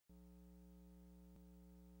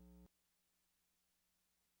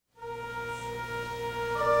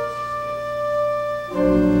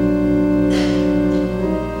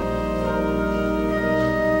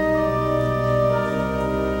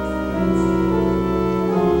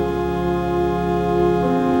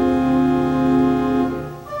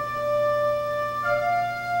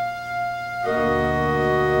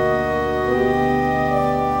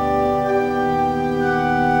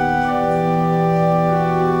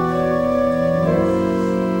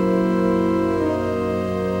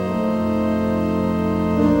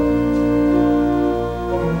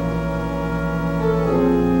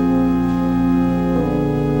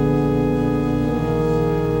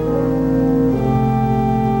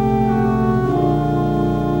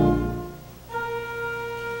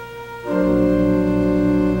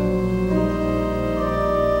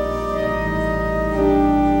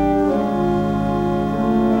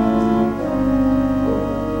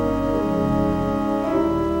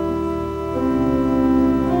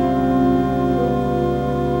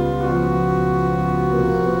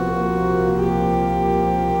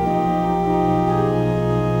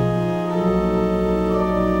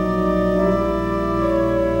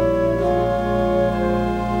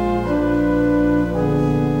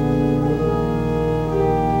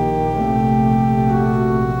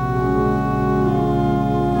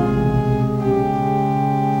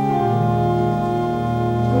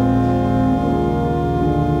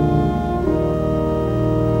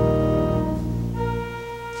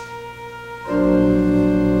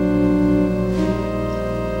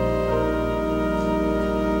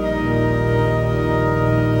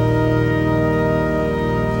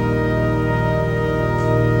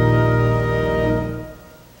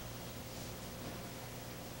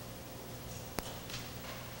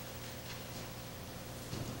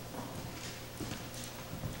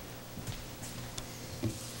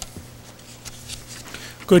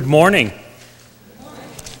Good morning.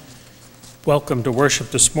 Welcome to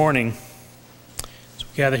worship this morning. As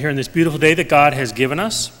we gather here on this beautiful day that God has given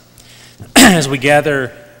us, as we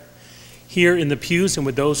gather here in the pews and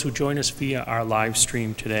with those who join us via our live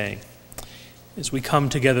stream today. As we come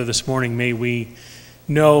together this morning, may we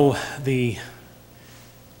know the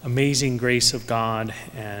amazing grace of God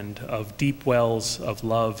and of deep wells of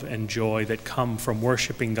love and joy that come from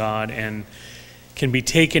worshiping God and can be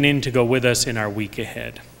taken in to go with us in our week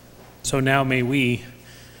ahead. So now may we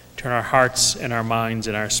turn our hearts and our minds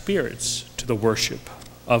and our spirits to the worship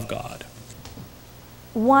of God.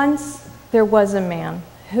 Once there was a man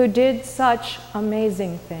who did such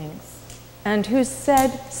amazing things and who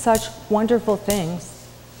said such wonderful things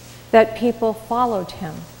that people followed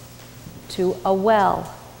him to a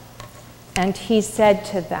well. And he said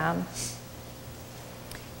to them,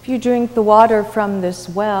 "If you drink the water from this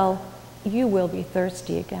well, you will be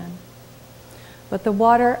thirsty again. But the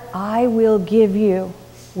water I will give you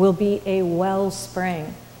will be a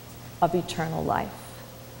wellspring of eternal life."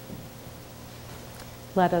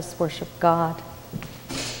 Let us worship God.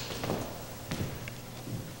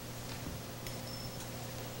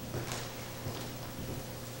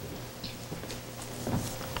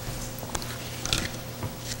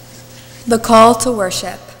 The call to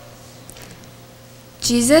worship.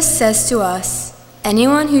 Jesus says to us,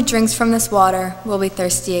 "Anyone who drinks from this water will be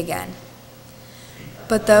thirsty again.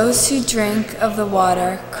 But those who drink of the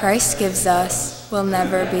water Christ gives us will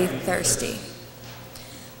never be thirsty."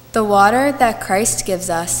 The water that Christ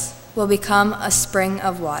gives us will become a spring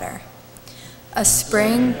of water, a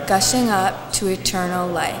spring gushing up to eternal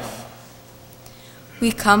life.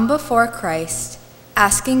 We come before Christ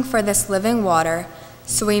asking for this living water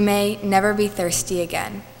so we may never be thirsty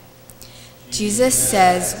again. Jesus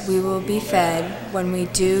says we will be fed when we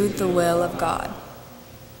do the will of God.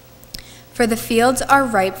 For the fields are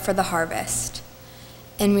ripe for the harvest,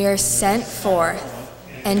 and we are sent forth,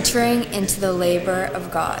 entering into the labor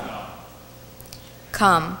of God.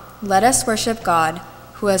 Come, let us worship God,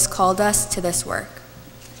 who has called us to this work.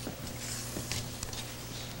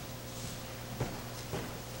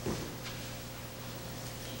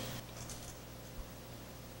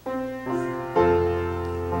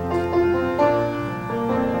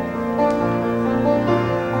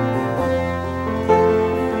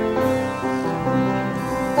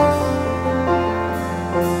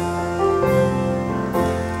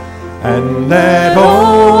 And let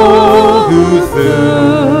all who thirst,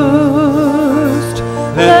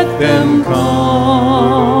 let them come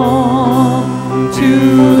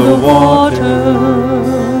to the water.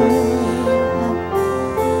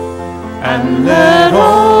 And let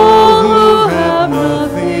all who have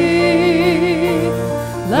nothing,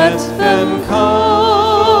 let them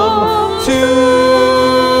come to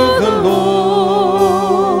the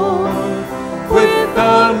Lord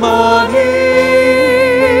without money,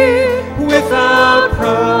 without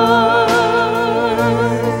price.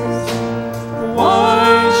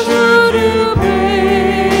 Why should you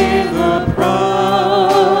pay the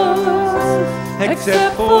price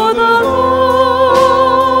except for the Lord?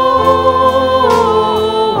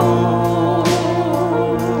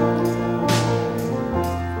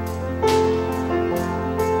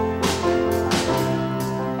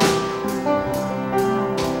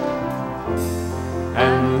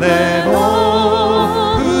 And let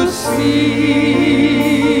all who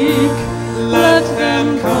seek, let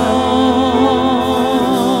them come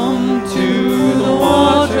to the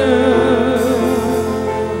water.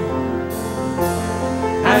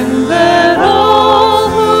 And let all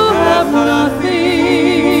who have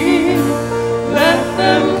nothing, let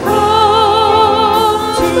them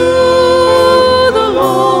come to the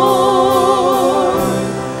Lord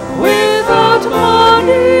without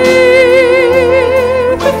money,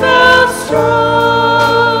 without strife.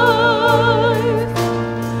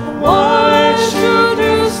 Why should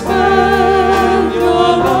you spend your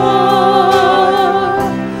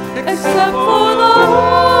life except for the Lord?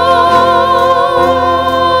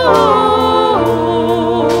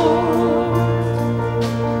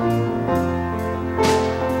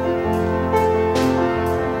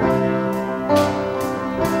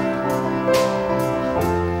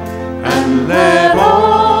 And let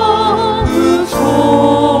all who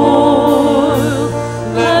toil,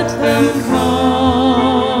 let them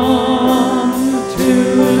come to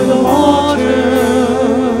the water.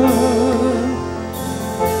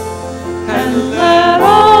 And let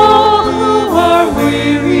all who are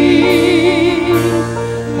weary,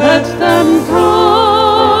 let them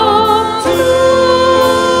come to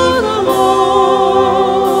the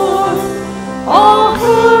Lord. All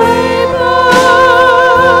who labor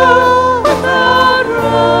without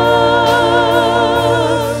rest,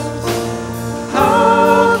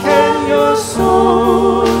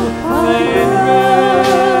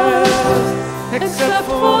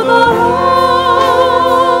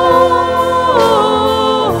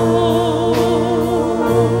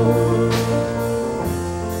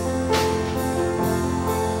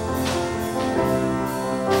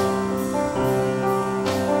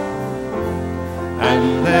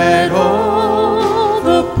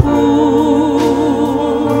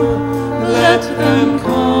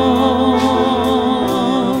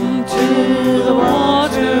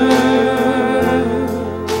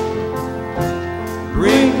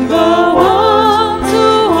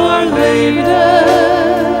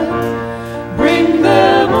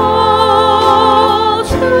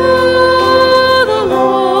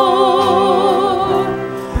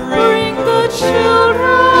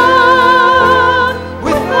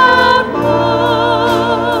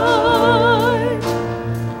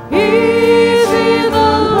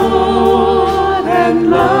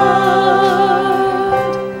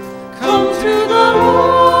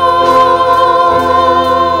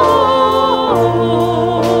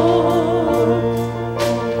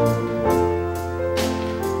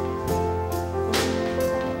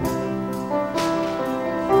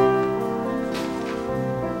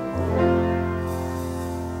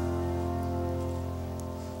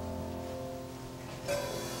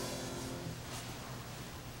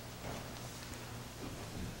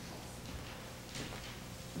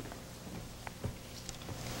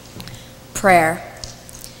 Prayer.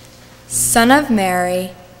 Son of Mary,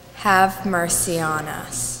 have mercy on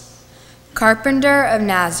us. Carpenter of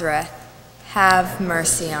Nazareth, have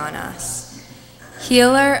mercy on us.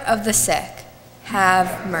 Healer of the sick,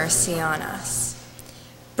 have mercy on us.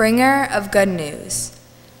 Bringer of good news,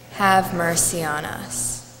 have mercy on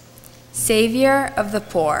us. Savior of the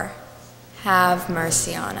poor, have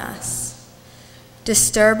mercy on us.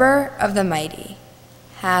 Disturber of the mighty,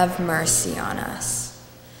 have mercy on us.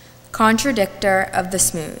 Contradictor of the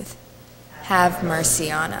smooth, have mercy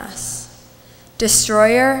on us.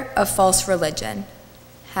 Destroyer of false religion,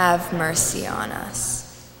 have mercy on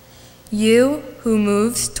us. You who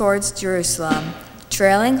moves towards Jerusalem,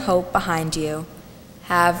 trailing hope behind you,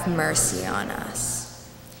 have mercy on us.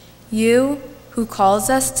 You who calls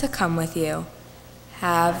us to come with you,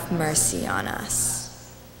 have mercy on us.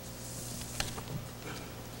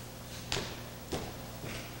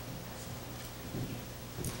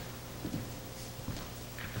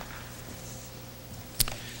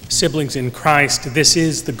 Siblings in Christ, this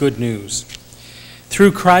is the good news.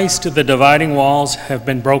 Through Christ, the dividing walls have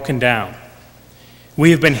been broken down.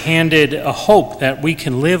 We have been handed a hope that we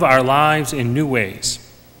can live our lives in new ways.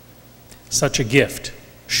 Such a gift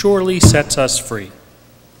surely sets us free.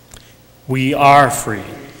 We are free,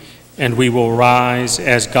 and we will rise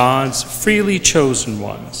as God's freely chosen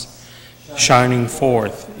ones, shining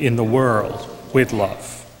forth in the world with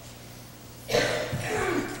love.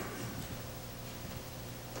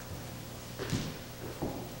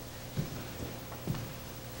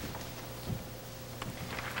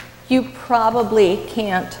 You probably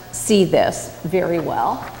can't see this very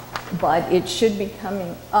well, but it should be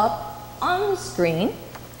coming up on the screen.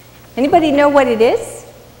 Anybody know what it is?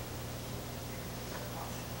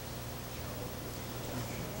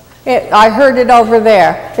 I heard it over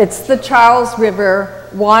there. It's the Charles River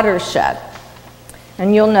watershed.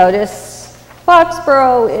 And you'll notice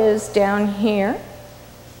Foxborough is down here.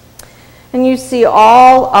 And you see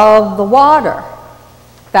all of the water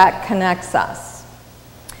that connects us.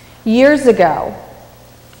 Years ago,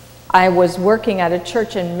 I was working at a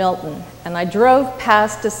church in Milton, and I drove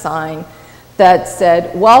past a sign that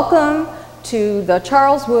said, "Welcome to the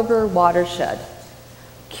Charles River watershed,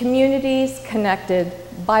 communities connected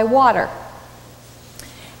by water."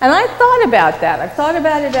 And I thought about that. I've thought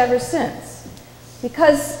about it ever since.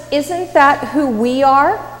 Because isn't that who we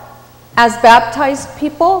are as baptized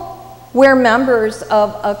people? We're members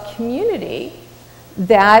of a community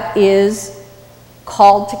that is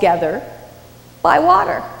called together by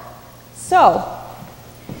water. So,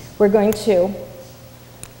 we're going to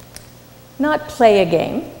not play a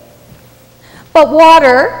game, but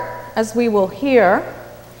water, as we will hear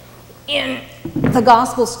in the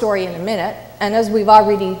gospel story in a minute, and as we've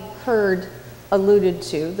already heard alluded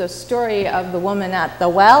to, the story of the woman at the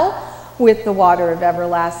well with the water of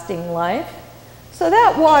everlasting life. So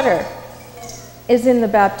that water is in the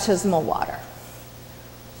baptismal water.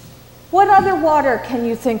 What other water can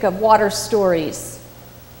you think of, water stories?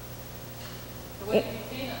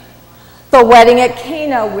 The wedding at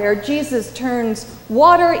Cana, where Jesus turns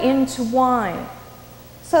water into wine.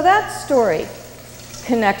 So that story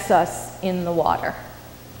connects us in the water.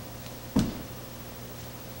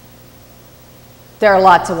 There are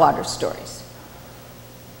lots of water stories.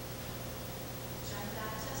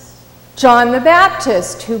 John the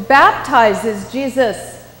Baptist, who baptizes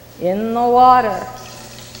Jesus in the water.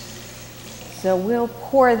 So we'll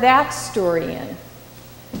pour that story in.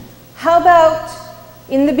 How about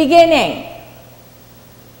in the beginning?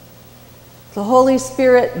 The Holy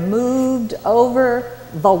Spirit moved over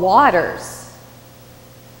the waters.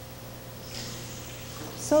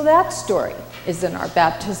 So that story is in our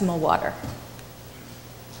baptismal water.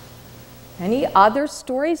 Any other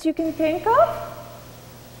stories you can think of?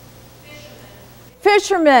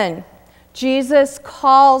 Fishermen. Jesus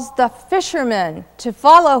calls the fishermen to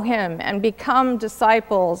follow him and become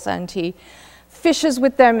disciples, and he fishes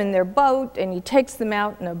with them in their boat, and he takes them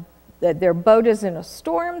out, and their boat is in a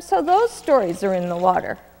storm. So those stories are in the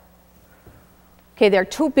water. Okay, there are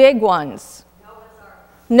two big ones.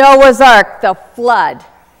 Noah's Ark, the flood.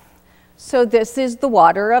 So this is the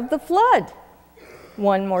water of the flood.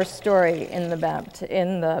 One more story in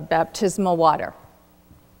the baptismal water.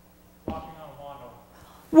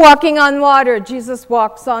 Walking on water. Jesus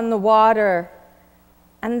walks on the water.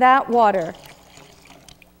 And that water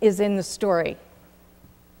is in the story.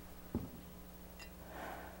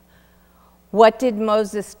 What did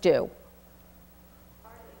Moses do?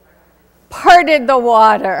 Parted the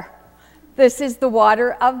water. This is the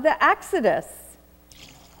water of the Exodus.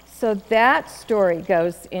 So that story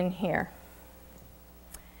goes in here.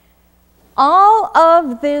 All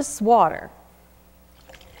of this water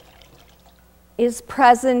is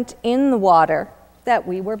present in the water that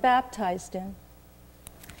we were baptized in.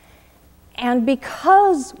 And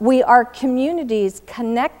because we are communities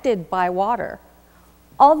connected by water,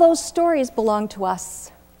 all those stories belong to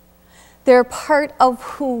us. They're part of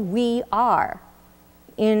who we are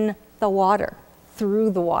in the water,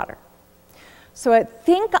 through the water. So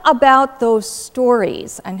think about those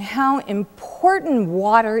stories and how important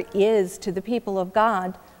water is to the people of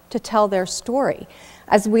God to tell their story,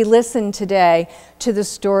 as we listen today to the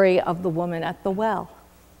story of the woman at the well.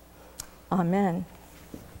 Amen.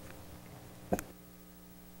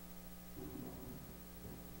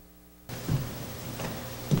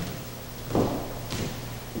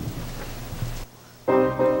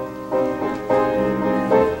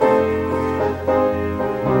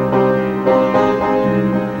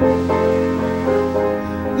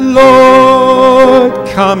 Lord,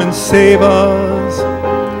 come and save us.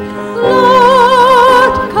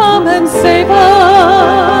 Lord, come and save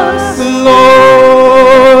us.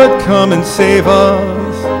 Lord, come and save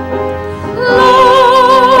us.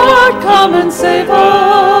 Lord, come and save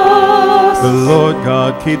us. The Lord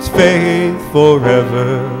God keeps faith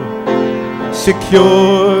forever,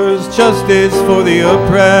 secures justice for the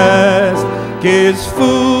oppressed, gives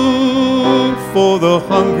food for the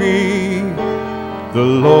hungry. The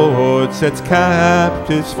Lord sets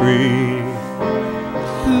captives free.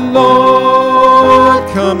 Lord,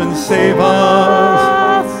 come and save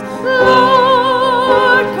us.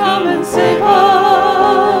 Lord, come and save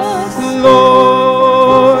us.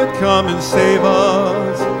 Lord, come and save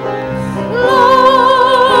us.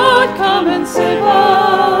 Lord, come and save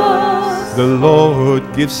us. The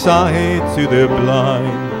Lord gives sight to the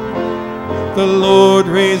blind. The Lord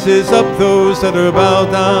raises up those that are bowed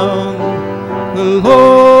down. The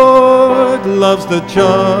Lord loves the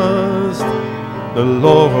just. The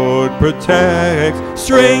Lord protects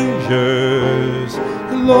strangers.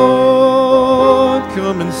 Lord,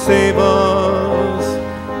 come and save us.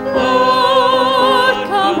 Lord,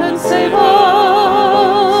 come and save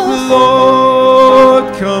us.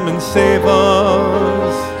 Lord, come and save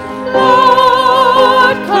us.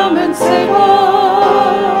 Lord, come and save us.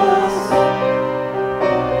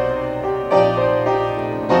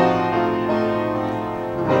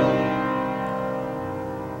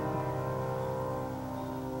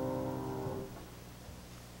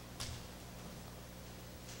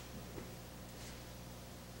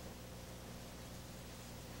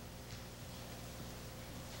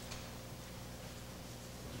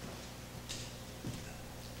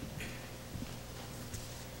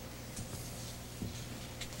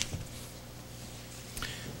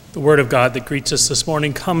 The word of God that greets us this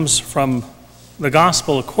morning comes from the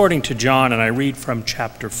Gospel according to John, and I read from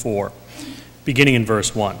chapter 4, beginning in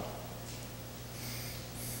verse 1.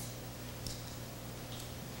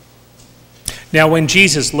 Now when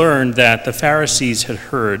Jesus learned that the Pharisees had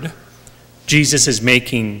heard Jesus is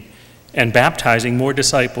making and baptizing more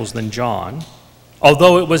disciples than John,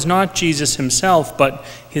 although it was not Jesus himself but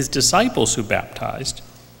his disciples who baptized,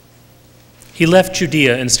 he left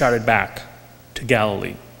Judea and started back to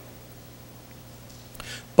Galilee.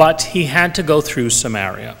 But he had to go through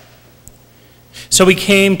Samaria. So he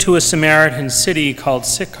came to a Samaritan city called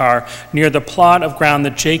Sychar, near the plot of ground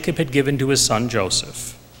that Jacob had given to his son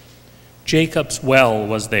Joseph. Jacob's well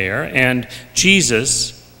was there, and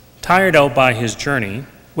Jesus, tired out by his journey,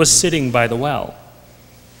 was sitting by the well.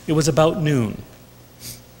 It was about noon.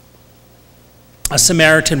 A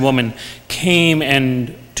Samaritan woman came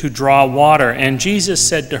and to draw water, and Jesus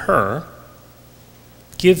said to her,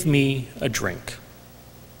 "Give me a drink."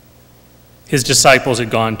 His disciples had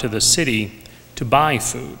gone to the city to buy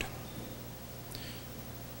food.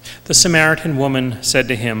 The Samaritan woman said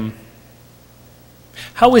to him,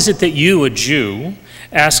 "How is it that you, a Jew,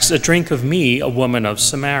 asks a drink of me, a woman of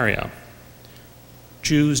Samaria?"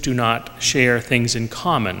 Jews do not share things in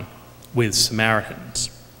common with Samaritans.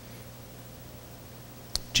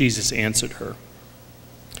 Jesus answered her,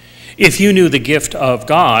 "If you knew the gift of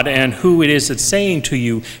God and who it is that's saying to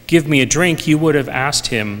you, 'Give me a drink,' you would have asked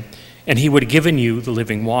him, and he would have given you the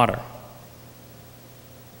living water."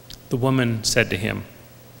 The woman said to him,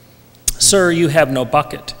 "Sir, you have no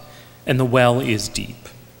bucket, and the well is deep.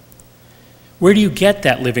 Where do you get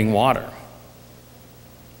that living water?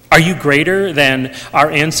 Are you greater than our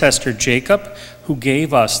ancestor Jacob, who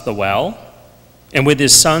gave us the well, and with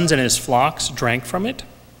his sons and his flocks drank from it?"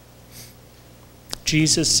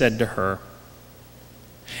 Jesus said to her,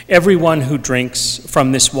 "Everyone who drinks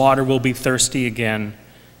from this water will be thirsty again,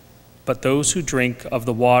 but those who drink of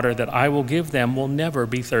the water that I will give them will never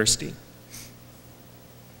be thirsty.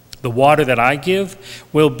 The water that I give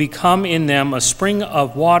will become in them a spring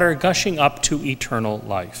of water gushing up to eternal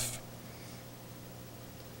life."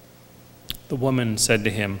 The woman said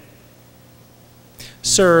to him,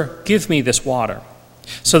 "Sir, give me this water,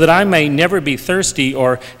 so that I may never be thirsty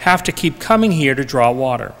or have to keep coming here to draw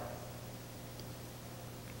water."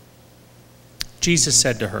 Jesus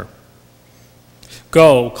said to her,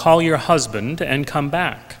 "Go, call your husband and come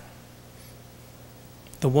back."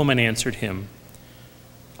 The woman answered him,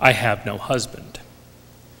 "I have no husband."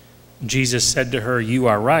 Jesus said to her, "You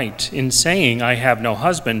are right in saying, 'I have no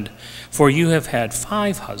husband,' for you have had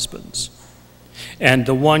 5 husbands, and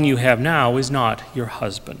the one you have now is not your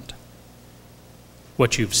husband.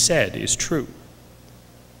 What you've said is true."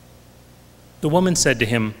 The woman said to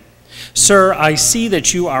him, "Sir, I see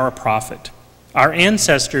that you are a prophet. Our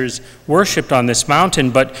ancestors worshipped on this mountain,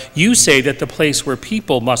 but you say that the place where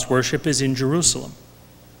people must worship is in Jerusalem."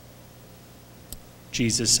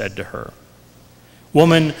 Jesus said to her,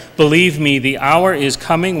 "Woman, believe me, the hour is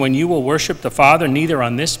coming when you will worship the Father neither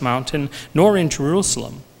on this mountain nor in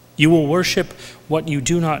Jerusalem. You will worship what you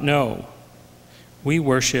do not know. We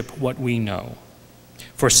worship what we know,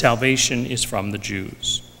 for salvation is from the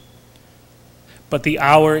Jews. But the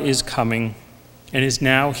hour is coming and is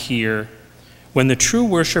now here when the true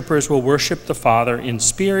worshipers will worship the Father in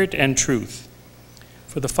spirit and truth,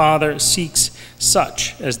 for the Father seeks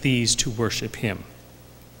such as these to worship him.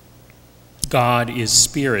 God is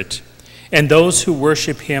spirit, and those who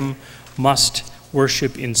worship him must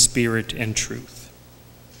worship in spirit and truth."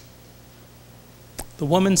 The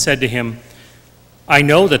woman said to him, "I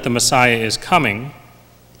know that the Messiah is coming,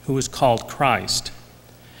 who is called Christ.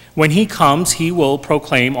 When he comes, he will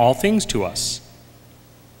proclaim all things to us."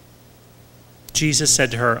 Jesus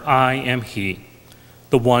said to her, "I am he,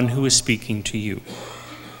 the one who is speaking to you."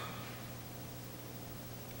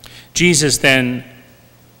 Just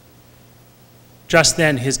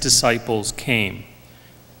then his disciples came.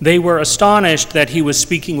 They were astonished that he was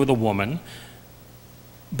speaking with a woman,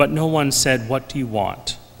 but no one said, "What do you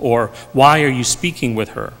want?" or "Why are you speaking with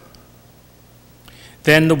her?"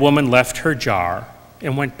 Then the woman left her jar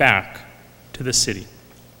and went back to the city.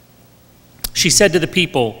 She said to the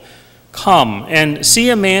people, "Come and see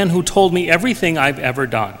a man who told me everything I've ever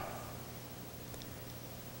done.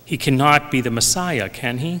 He cannot be the Messiah,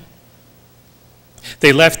 can he?"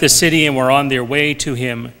 They left the city and were on their way to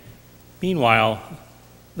him. Meanwhile,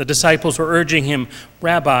 the disciples were urging him,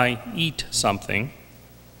 "Rabbi, eat something."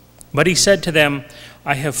 But he said to them,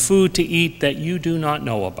 "I have food to eat that you do not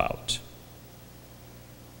know about."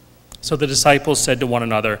 So the disciples said to one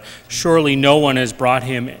another, "Surely no one has brought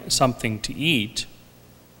him something to eat."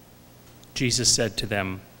 Jesus said to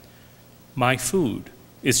them, "My food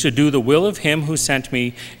is to do the will of him who sent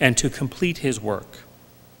me and to complete his work.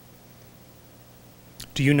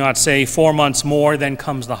 Do you not say, 4 months more, then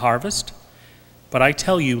comes the harvest? But I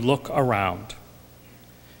tell you, look around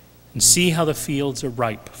and see how the fields are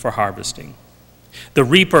ripe for harvesting. The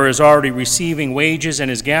reaper is already receiving wages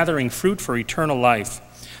and is gathering fruit for eternal life,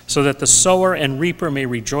 so that the sower and reaper may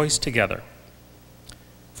rejoice together.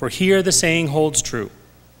 For here the saying holds true,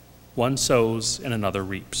 one sows and another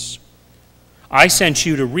reaps. I sent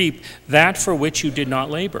you to reap that for which you did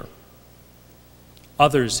not labor.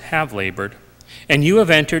 Others have labored, and you have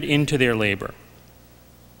entered into their labor."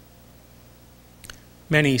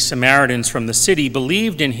 Many Samaritans from the city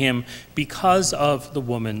believed in him because of the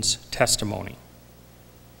woman's testimony.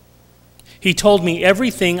 "He told me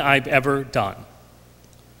everything I've ever done."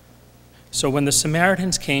 So when the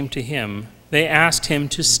Samaritans came to him, they asked him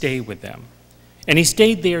to stay with them. And he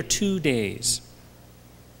stayed there 2 days.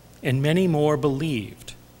 And many more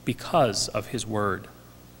believed because of his word.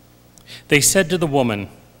 They said to the woman,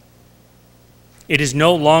 "It is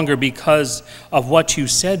no longer because of what you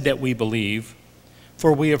said that we believe,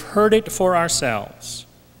 for we have heard it for ourselves.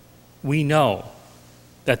 We know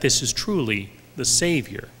that this is truly the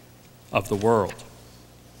Savior of the world."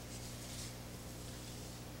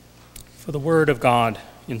 For the word of God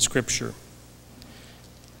in Scripture,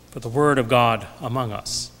 for the word of God among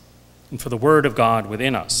us, and for the word of God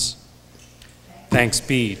within us, thanks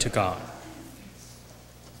be to God.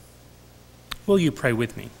 Will you pray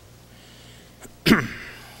with me?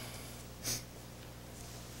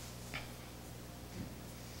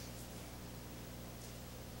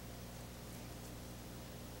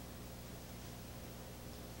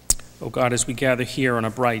 Oh God, as we gather here on a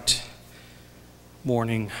bright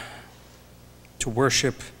morning to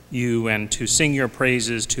worship you and to sing your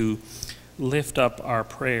praises, to lift up our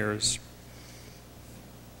prayers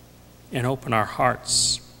and open our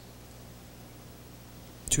hearts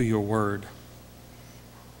to your word,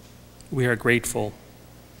 we are grateful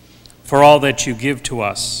for all that you give to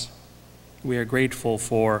us. We are grateful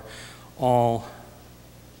for all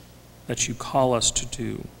that you call us to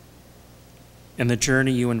do and the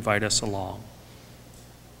journey you invite us along.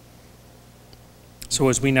 So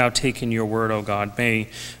as we now take in your word, O God, may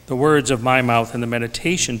the words of my mouth and the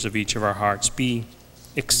meditations of each of our hearts be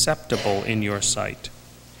acceptable in your sight.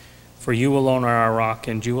 For you alone are our rock,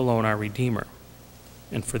 and you alone our Redeemer.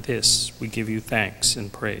 And for this we give you thanks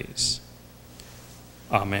and praise.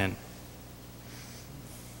 Amen.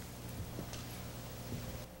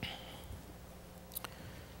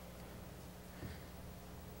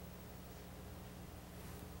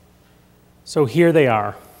 So here they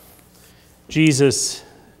are, Jesus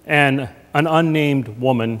and an unnamed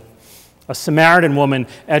woman, a Samaritan woman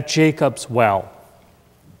at Jacob's well,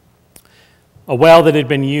 a well that had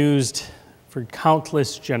been used for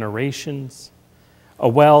countless generations, a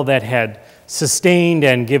well that had sustained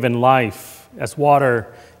and given life, as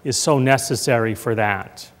water is so necessary for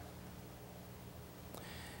that.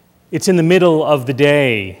 It's in the middle of the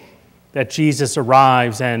day that Jesus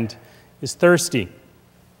arrives and is thirsty.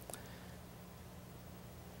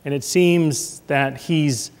 And it seems that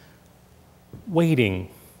he's waiting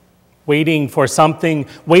for something,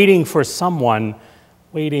 waiting for someone,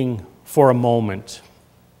 waiting for a moment.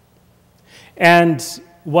 And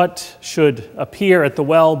what should appear at the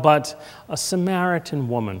well but a Samaritan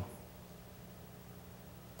woman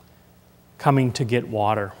coming to get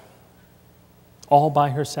water, all by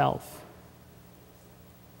herself.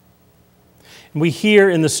 And we hear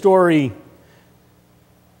in the story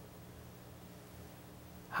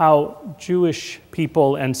how Jewish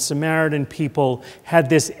people and Samaritan people had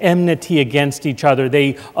this enmity against each other.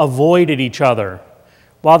 They avoided each other.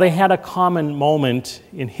 While they had a common moment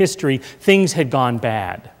in history, things had gone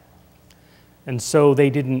bad. And so they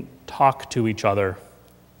didn't talk to each other.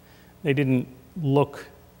 They didn't look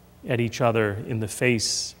at each other in the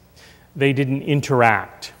face. They didn't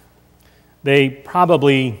interact. They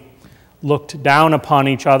probably looked down upon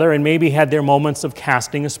each other and maybe had their moments of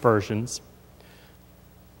casting aspersions.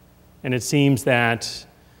 And it seems that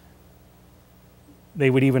they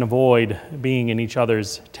would even avoid being in each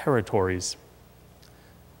other's territories.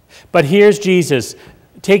 But here's Jesus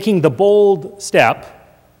taking the bold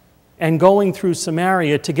step and going through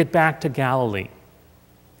Samaria to get back to Galilee,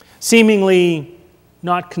 seemingly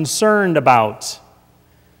not concerned about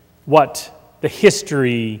what the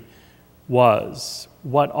history was,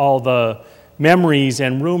 what all the memories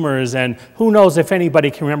and rumors, and who knows if anybody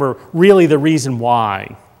can remember really the reason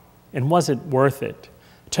why. And was it worth it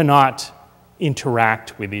to not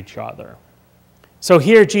interact with each other? So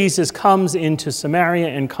here Jesus comes into Samaria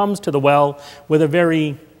and comes to the well with a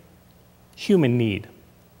very human need.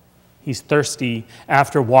 He's thirsty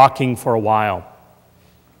after walking for a while.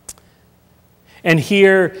 And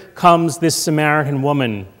here comes this Samaritan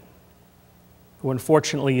woman who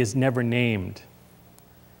unfortunately is never named.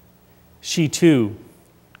 She too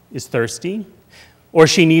is thirsty. Or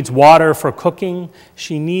she needs water for cooking.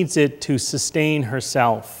 She needs it to sustain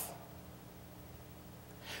herself.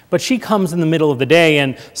 But she comes in the middle of the day,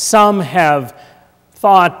 and some have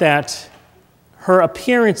thought that her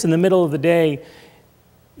appearance in the middle of the day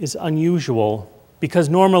is unusual, because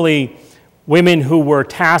normally women who were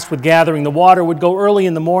tasked with gathering the water would go early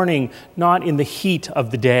in the morning, not in the heat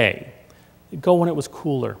of the day. They'd go when it was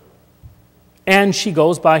cooler. And she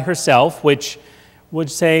goes by herself, which would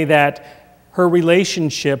say that her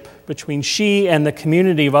relationship between she and the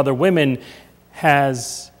community of other women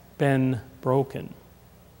has been broken.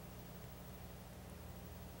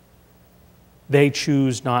 They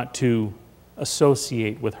choose not to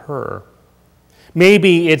associate with her.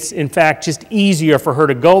 Maybe it's, in fact, just easier for her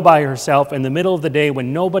to go by herself in the middle of the day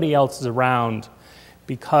when nobody else is around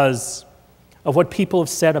because of what people have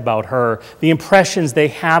said about her, the impressions they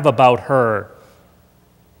have about her.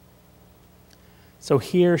 So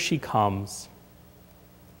here she comes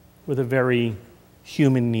with a very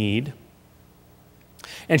human need.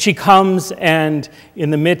 And she comes, and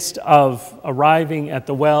in the midst of arriving at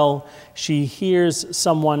the well, she hears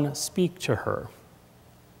someone speak to her.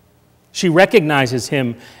 She recognizes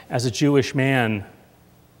him as a Jewish man.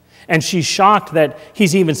 And she's shocked that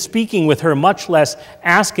he's even speaking with her, much less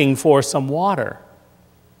asking for some water.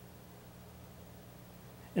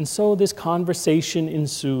 And so this conversation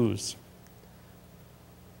ensues.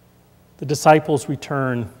 The disciples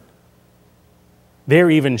return.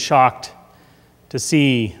 They're even shocked to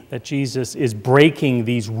see that Jesus is breaking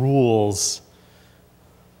these rules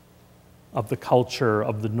of the culture,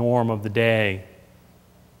 of the norm of the day,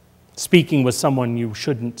 speaking with someone you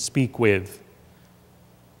shouldn't speak with,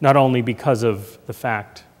 not only because of the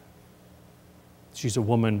fact She's a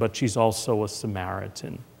woman, but she's also a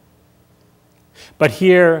Samaritan. But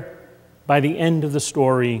here, by the end of the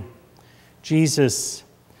story, Jesus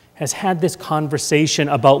has had this conversation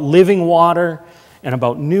about living water and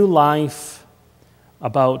about new life,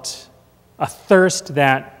 about a thirst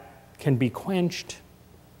that can be quenched.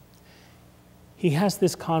 He has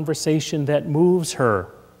this conversation that moves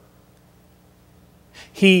her.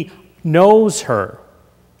 He knows her,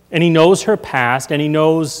 and he knows her past, and he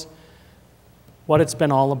knows what it's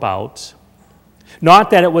been all about. Not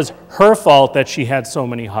that it was her fault that she had so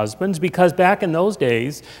many husbands, because back in those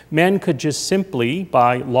days, men could just simply,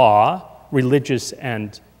 by law, religious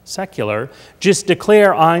and secular, just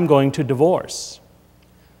declare, I'm going to divorce.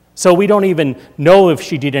 So we don't even know if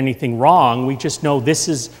she did anything wrong. We just know this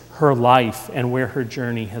is her life and where her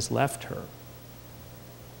journey has left her.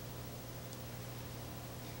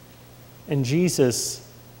 And Jesus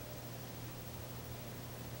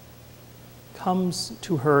comes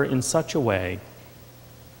to her in such a way,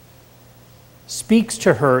 speaks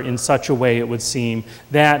to her in such a way, it would seem,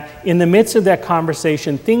 that in the midst of that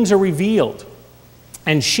conversation, things are revealed.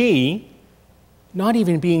 And she, not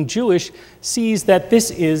even being Jewish, sees that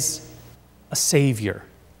this is a Savior,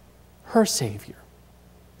 her Savior.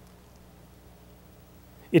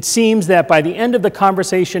 It seems that by the end of the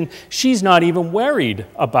conversation, she's not even worried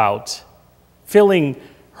about filling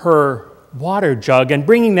her water jug and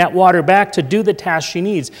bringing that water back to do the task she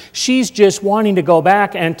needs. She's just wanting to go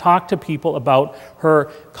back and talk to people about her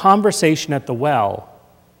conversation at the well,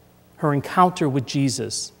 her encounter with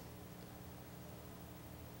Jesus.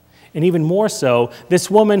 And even more so, this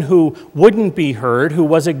woman who wouldn't be heard, who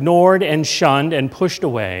was ignored and shunned and pushed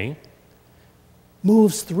away,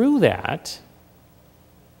 moves through that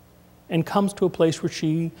and comes to a place where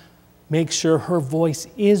she makes sure her voice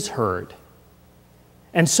is heard.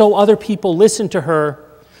 And so other people listen to her,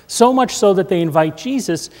 so much so that they invite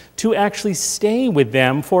Jesus to actually stay with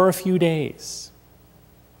them for a few days.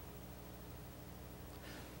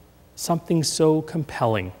 Something so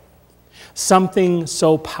compelling, something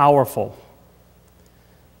so powerful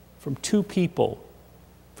from two people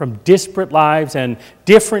from disparate lives and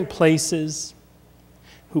different places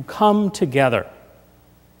who come together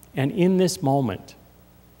and in this moment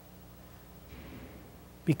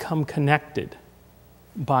become connected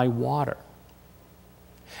by water.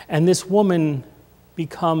 And this woman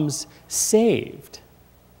becomes saved,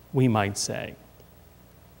 we might say.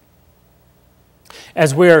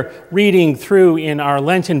 As we're reading through in our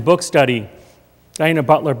Lenten book study, Diana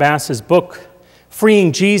Butler Bass's book,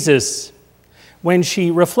 Freeing Jesus, when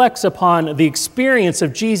she reflects upon the experience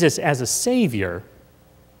of Jesus as a Savior,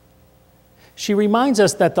 she reminds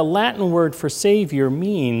us that the Latin word for Savior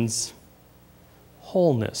means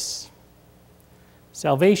wholeness.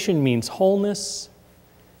 Salvation means wholeness,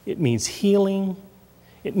 it means healing,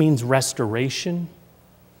 it means restoration.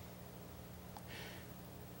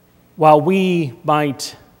 While we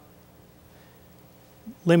might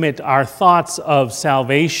limit our thoughts of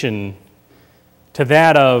salvation to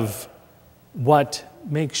that of what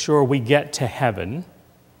makes sure we get to heaven,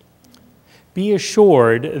 be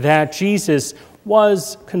assured that Jesus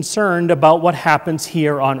was concerned about what happens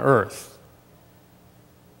here on earth.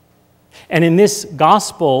 And in this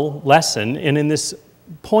gospel lesson, and in this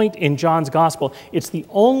point in John's gospel, it's the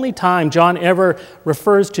only time John ever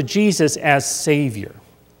refers to Jesus as Savior,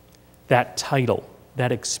 that title,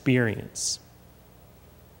 that experience.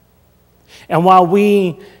 And while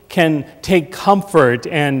we can take comfort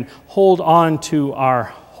and hold on to our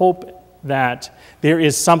hope that there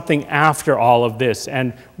is something after all of this,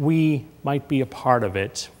 and we might be a part of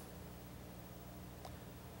it,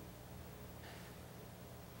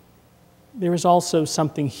 there is also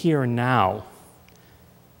something here and now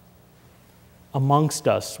amongst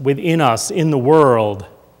us, within us, in the world,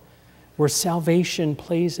 where salvation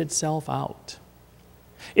plays itself out.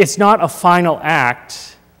 It's not a final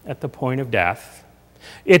act at the point of death.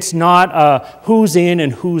 It's not a who's in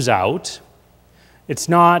and who's out. It's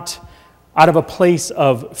not out of a place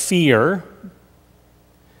of fear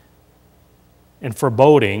and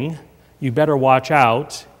foreboding. You better watch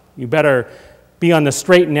out. You better be on the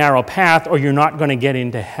straight and narrow path, or you're not going to get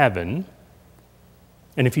into heaven.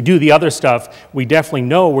 And if you do the other stuff, we definitely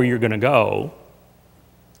know where you're going to go.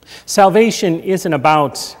 Salvation isn't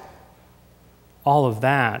about all of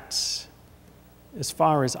that, as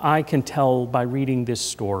far as I can tell by reading this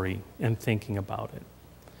story and thinking about it.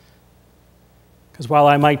 Because while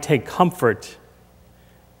I might take comfort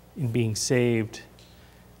in being saved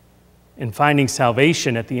and finding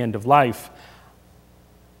salvation at the end of life,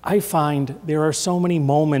 I find there are so many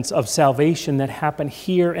moments of salvation that happen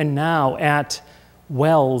here and now at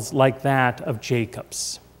wells like that of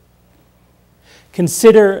Jacob's.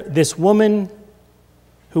 Consider this woman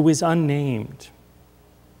who is unnamed.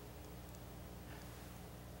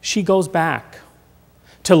 She goes back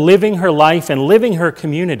to living her life and living in her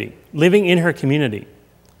community.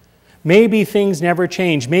 Maybe things never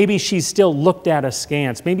change. Maybe she's still looked at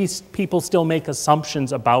askance. Maybe people still make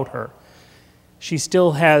assumptions about her. She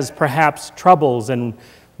still has perhaps troubles and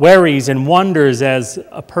worries and wonders as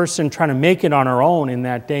a person trying to make it on her own in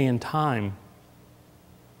that day and time.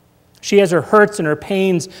 She has her hurts and her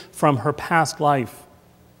pains from her past life.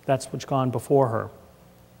 That's what's gone before her.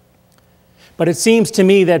 But it seems to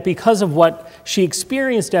me that because of what she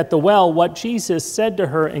experienced at the well, what Jesus said to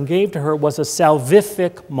her and gave to her was a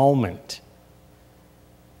salvific moment.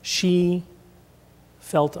 She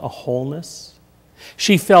felt a wholeness.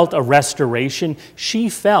 She felt a restoration. She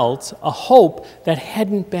felt a hope that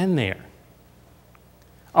hadn't been there.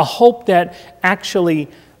 A hope that actually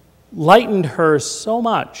lightened her so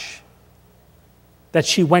much that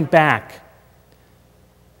she went back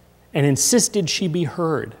and insisted she be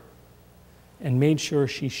heard and made sure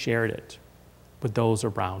she shared it with those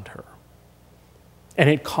around her. And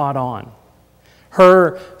it caught on.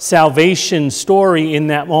 Her salvation story in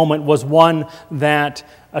that moment was one that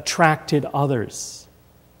attracted others,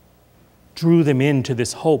 drew them into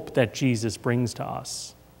this hope that Jesus brings to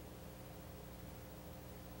us.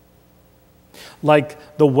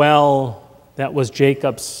 Like the well that was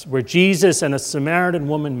Jacob's, where Jesus and a Samaritan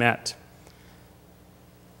woman met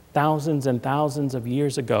thousands and thousands of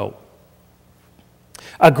years ago.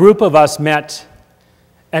 A group of us met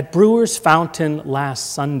at Brewer's Fountain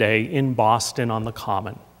last Sunday in Boston on the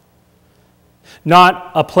Common.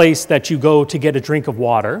 Not a place that you go to get a drink of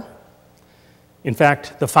water. In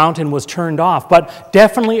fact, the fountain was turned off, but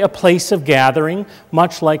definitely a place of gathering,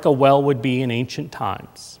 much like a well would be in ancient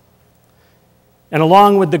times. And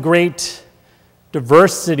along with the great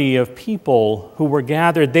diversity of people who were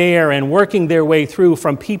gathered there and working their way through,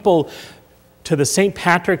 from people to the St.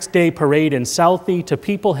 Patrick's Day parade in Southie, to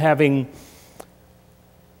people having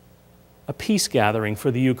a peace gathering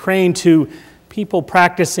for the Ukraine, to people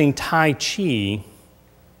practicing Tai Chi,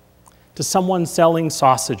 to someone selling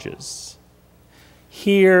sausages.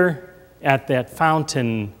 Here at that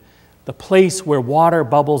fountain, the place where water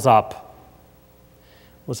bubbles up,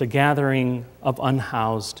 was a gathering of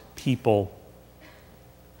unhoused people.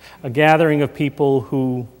 A gathering of people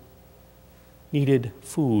who needed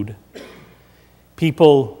food.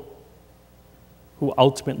 People who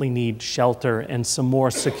ultimately need shelter and some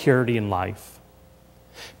more security in life.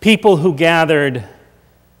 People who gathered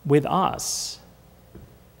with us,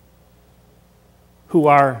 who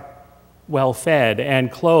are well-fed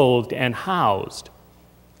and clothed and housed.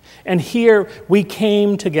 And here we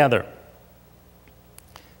came together.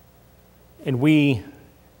 And we,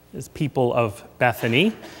 as people of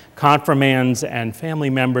Bethany, confirmands and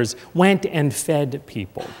family members, went and fed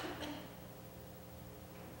people.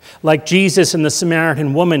 Like Jesus and the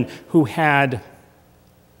Samaritan woman who had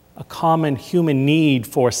a common human need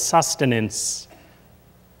for sustenance,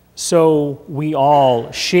 so we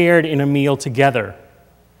all shared in a meal together.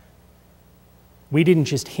 We didn't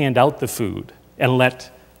just hand out the food and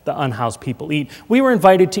let the unhoused people eat. We were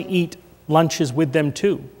invited to eat lunches with them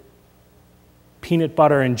too. Peanut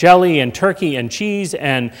butter and jelly and turkey and cheese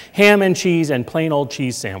and ham and cheese and plain old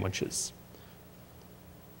cheese sandwiches.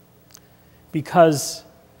 Because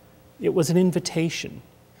it was an invitation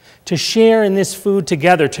to share in this food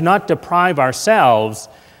together, to not deprive ourselves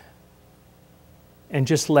and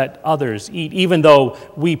just let others eat, even though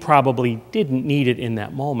we probably didn't need it in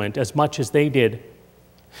that moment as much as they did,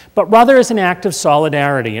 but rather as an act of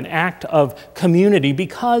solidarity, an act of community,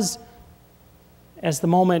 because as the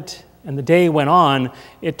moment and the day went on,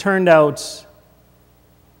 it turned out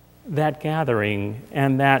that gathering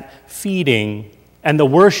and that feeding and the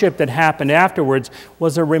worship that happened afterwards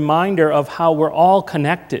was a reminder of how we're all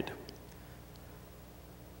connected,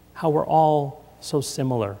 how we're all so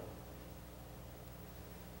similar.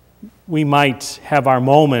 We might have our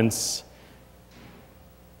moments,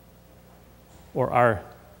 or our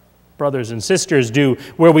brothers and sisters do,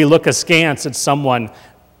 where we look askance at someone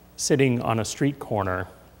sitting on a street corner,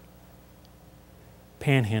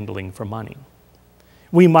 panhandling for money.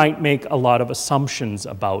 We might make a lot of assumptions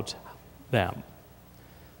about them,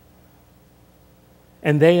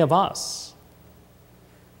 and they of us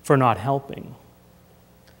for not helping.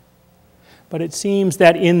 But it seems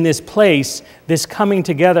that in this place, this coming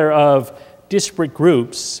together of disparate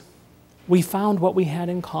groups, we found what we had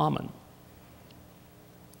in common.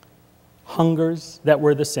 Hungers that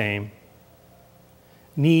were the same,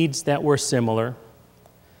 needs that were similar,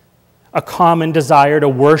 a common desire to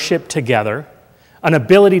worship together, an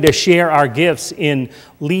ability to share our gifts in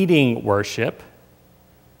leading worship.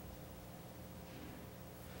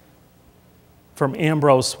 From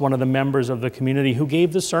Ambrose, one of the members of the community who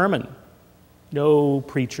gave the sermon, no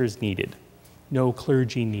preachers needed, no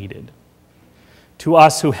clergy needed. To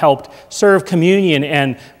us who helped serve communion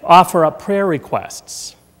and offer up prayer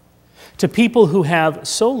requests. To people who have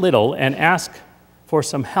so little and ask for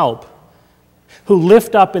some help, who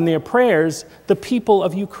lift up in their prayers the people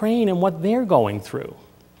of Ukraine and what they're going through,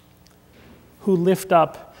 who lift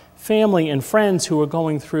up family and friends who are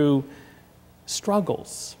going through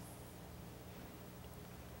struggles.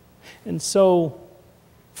 And so,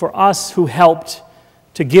 for us who helped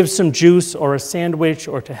to give some juice or a sandwich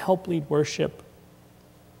or to help lead worship,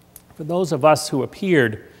 for those of us who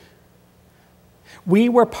appeared, we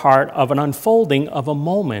were part of an unfolding of a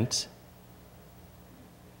moment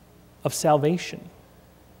of salvation.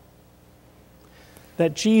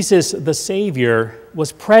 That Jesus, the Savior,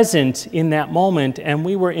 was present in that moment, and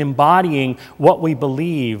we were embodying what we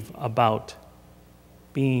believe about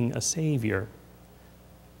being a Savior.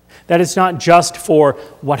 That it's not just for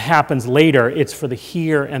what happens later, it's for the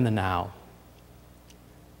here and the now.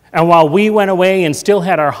 And while we went away and still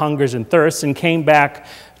had our hungers and thirsts and came back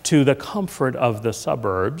to the comfort of the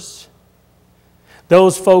suburbs,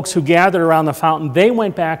 those folks who gathered around the fountain, they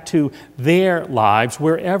went back to their lives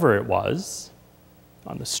wherever it was,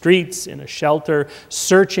 on the streets, in a shelter,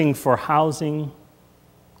 searching for housing,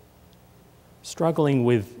 struggling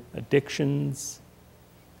with addictions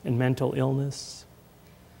and mental illness.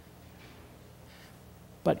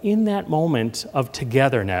 But in that moment of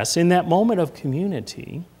togetherness, in that moment of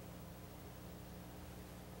community,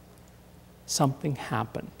 something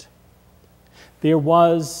happened. There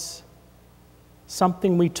was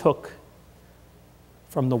something we took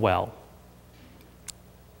from the well,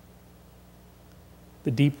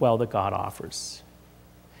 the deep well that God offers.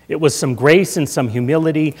 It was some grace and some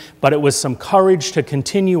humility, but it was some courage to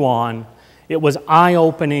continue on. It was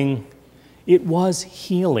eye-opening. It was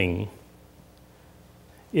healing,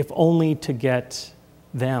 if only to get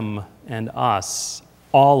them and us,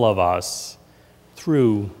 all of us,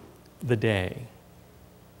 through the day.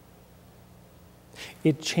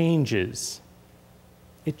 It changes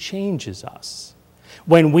us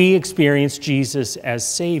when we experience Jesus as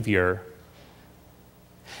Savior,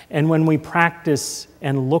 and when we practice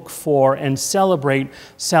and look for and celebrate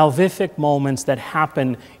salvific moments that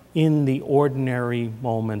happen in the ordinary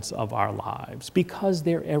moments of our lives, because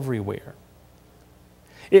they're everywhere.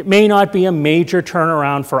 It may not be a major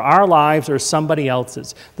turnaround for our lives or somebody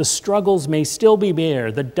else's. The struggles may still be there,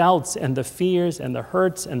 the doubts and the fears and the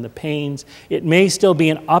hurts and the pains. It may still be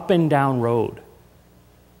an up and down road.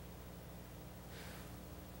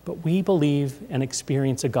 But we believe and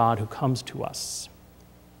experience a God who comes to us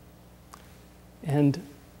and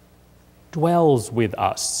dwells with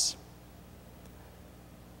us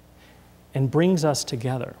and brings us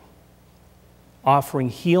together, offering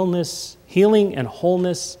healing and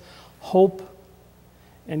wholeness, hope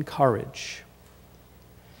and courage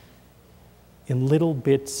in little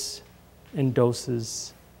bits and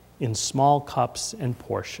doses, in small cups and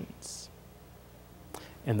portions.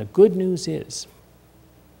 And the good news is,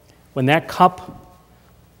 when that cup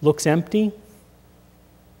looks empty,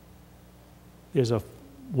 there's a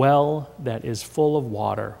well that is full of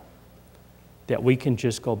water that we can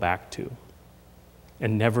just go back to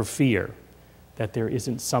and never fear that there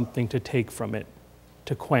isn't something to take from it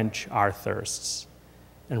to quench our thirsts.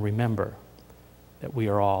 And remember that we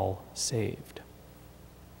are all saved.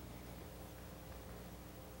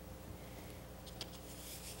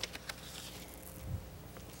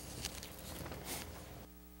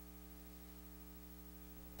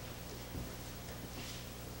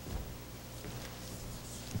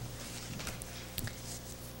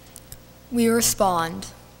 We respond,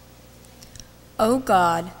 O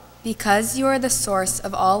God, because you are the source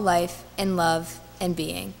of all life and love and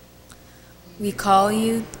being, we call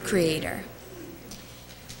you Creator.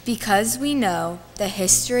 Because we know the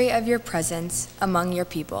history of your presence among your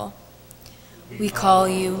people, we call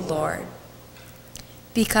you Lord.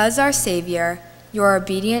 Because our Savior, your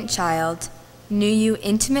obedient child, knew you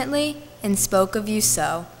intimately and spoke of you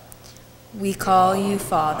so, we call you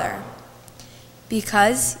Father.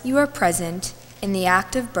 Because you are present in the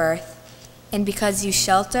act of birth, and because you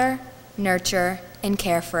shelter, nurture, and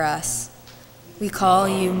care for us, we call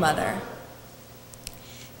you Mother.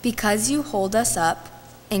 Because you hold us up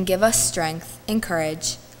and give us strength and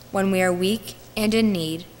courage when we are weak and in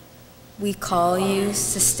need, we call you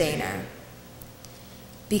Sustainer.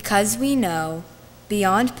 Because we know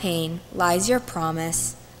beyond pain lies your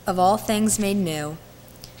promise of all things made new,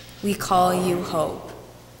 we call you hope.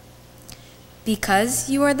 Because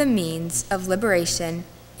you are the means of liberation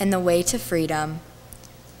and the way to freedom,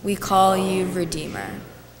 we call you Redeemer.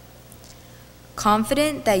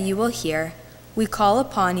 Confident that you will hear, we call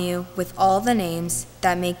upon you with all the names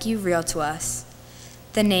that make you real to us,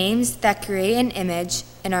 the names that create an image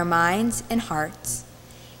in our minds and hearts,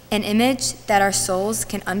 an image that our souls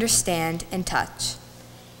can understand and touch.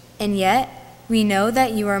 And yet, we know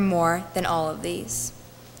that you are more than all of these.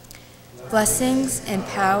 Blessings and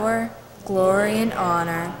power, glory and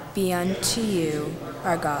honor be unto you,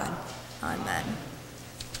 our God. Amen.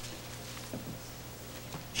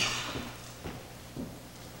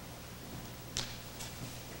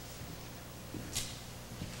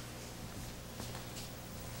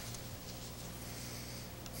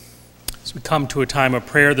 As we come to a time of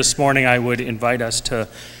prayer this morning, I would invite us to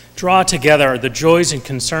draw together the joys and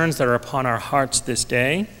concerns that are upon our hearts this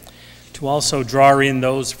day, to also draw in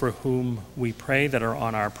those for whom we pray that are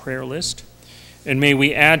on our prayer list. And may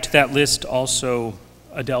we add to that list also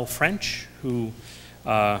Adele French, who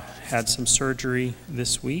had some surgery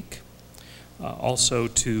this week. Also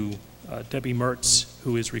to Debbie Mertz,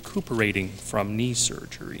 who is recuperating from knee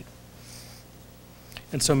surgery.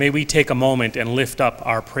 And so may we take a moment and lift up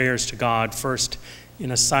our prayers to God, first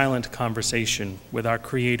in a silent conversation with our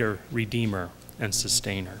Creator, Redeemer, and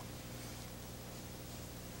Sustainer.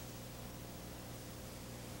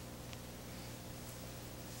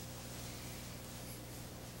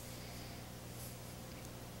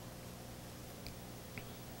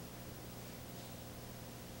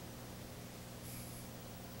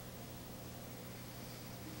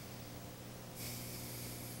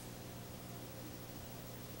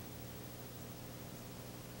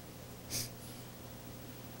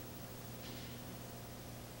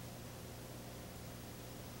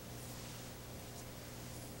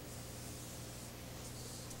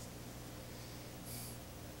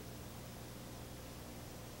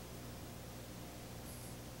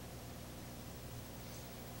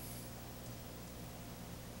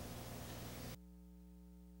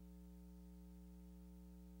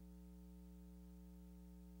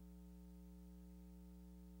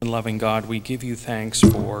 Loving God, we give you thanks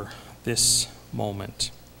for this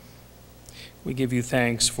moment. We give you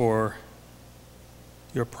thanks for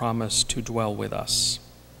your promise to dwell with us.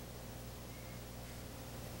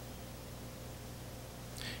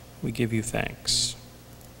 We give you thanks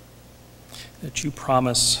that you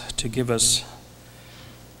promise to give us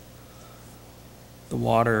the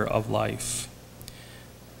water of life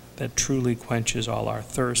that truly quenches all our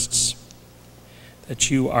thirsts, that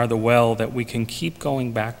you are the well that we can keep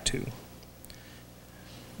going back to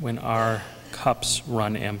when our cups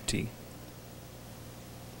run empty,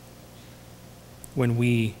 when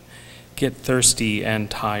we get thirsty and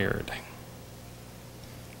tired.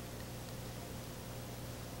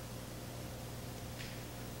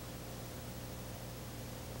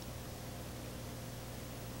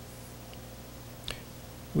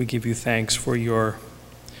 We give you thanks for your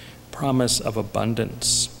promise of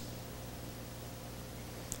abundance.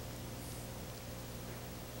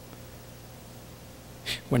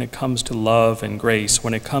 When it comes to love and grace,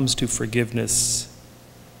 when it comes to forgiveness,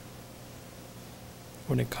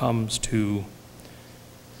 when it comes to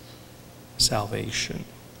salvation.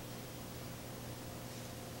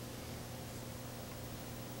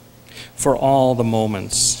 For all the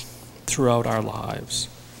moments throughout our lives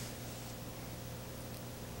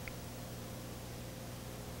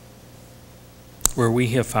where we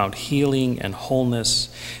have found healing and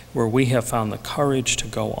wholeness, where we have found the courage to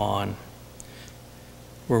go on,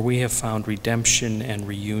 where we have found redemption and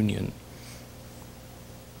reunion,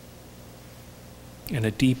 and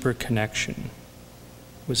a deeper connection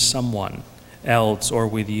with someone else or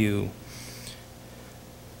with you.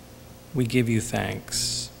 We give you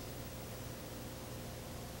thanks.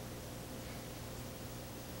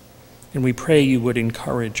 And we pray you would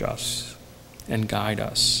encourage us and guide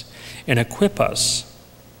us and equip us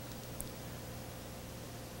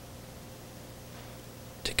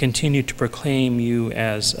to continue to proclaim you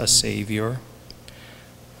as a Savior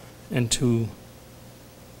and to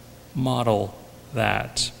model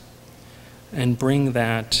that and bring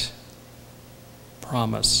that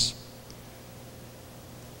promise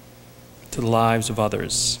to the lives of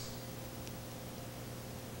others.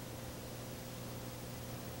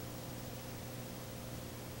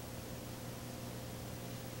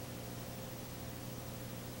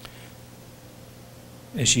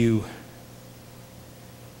 As you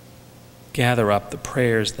gather up the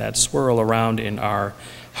prayers that swirl around in our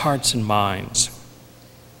hearts and minds,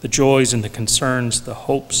 the joys and the concerns, the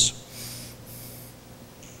hopes,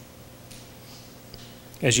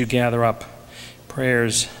 as you gather up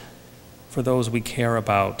prayers for those we care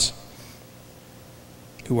about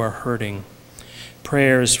who are hurting,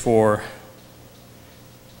 prayers for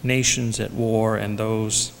nations at war and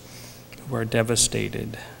those who are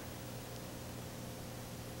devastated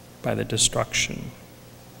by the destruction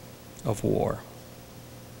of war.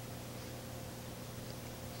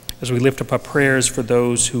 As we lift up our prayers for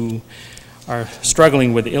those who are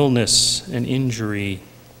struggling with illness and injury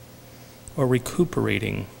or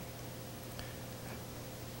recuperating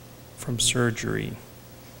from surgery.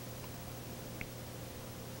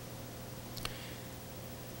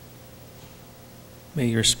 May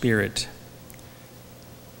your Spirit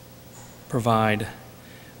provide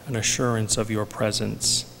an assurance of your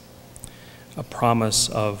presence, a promise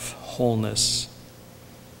of wholeness,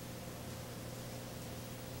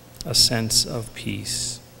 a sense of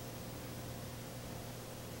peace.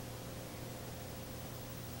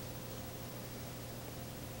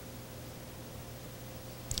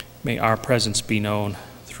 May our presence be known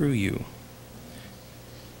through you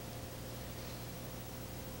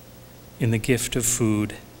in the gift of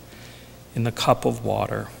food, in the cup of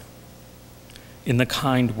water, in the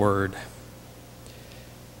kind word,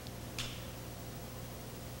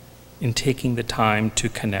 in taking the time to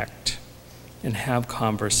connect and have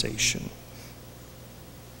conversation,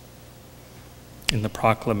 in the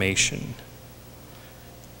proclamation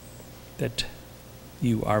that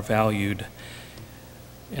you are valued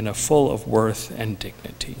and are full of worth and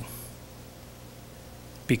dignity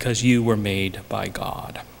because you were made by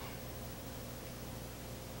God.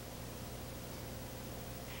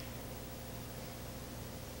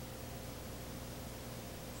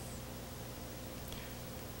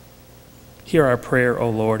 Hear our prayer, O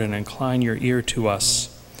Lord, and incline your ear to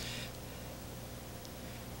us,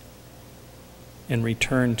 and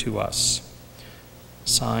return to us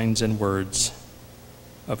signs and words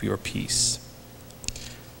of your peace.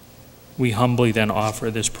 We humbly then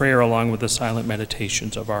offer this prayer along with the silent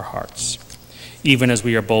meditations of our hearts, even as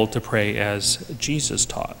we are bold to pray as Jesus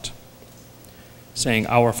taught, saying,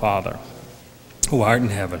 Our Father, who art in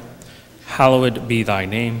heaven, hallowed be thy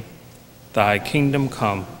name. Thy kingdom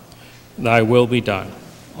come, thy will be done,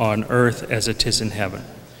 on earth as it is in heaven.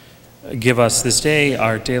 Give us this day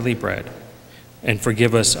our daily bread, and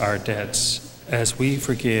forgive us our debts, as we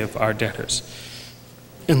forgive our debtors.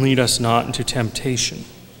 And lead us not into temptation,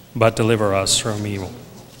 but deliver us from evil.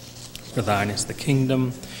 For thine is the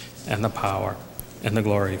kingdom, and the power, and the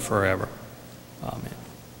glory forever. Amen.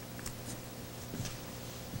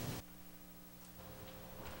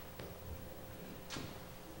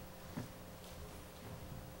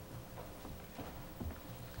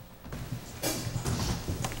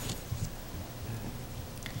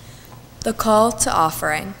 The call to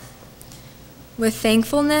offering. With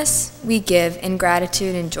thankfulness, we give in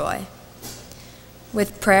gratitude and joy.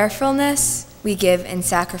 With prayerfulness, we give in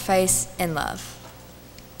sacrifice and love.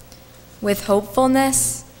 With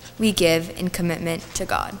hopefulness, we give in commitment to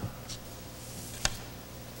God.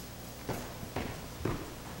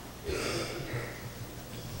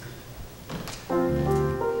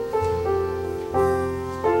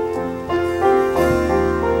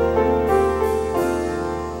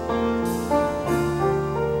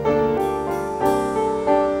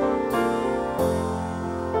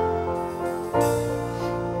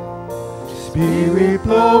 Spirit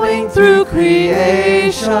blowing through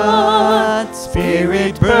creation,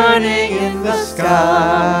 Spirit burning in the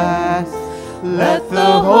skies, let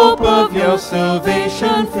the hope of your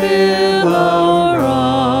salvation fill our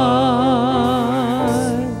eyes.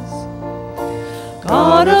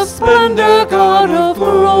 God of splendor, God of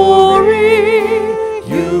glory,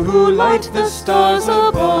 you who light the stars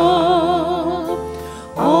above,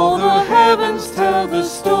 all the heavens tell the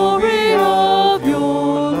story of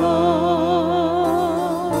your love.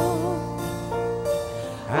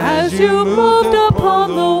 As you moved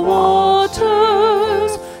upon the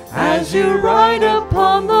waters, as you ride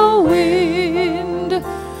upon the wind,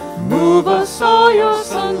 move us, all your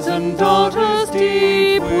sons and daughters,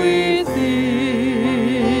 deep within.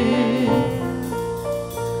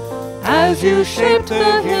 As you shaped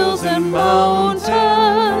the hills and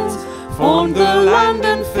mountains, formed the land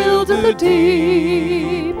and filled the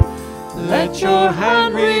deep, let your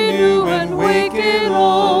hand renew and waken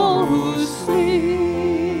all who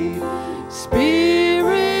sleep.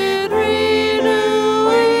 Spirit renewing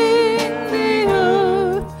the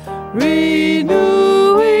earth,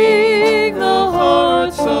 renewing the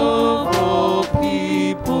hearts of all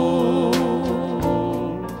people.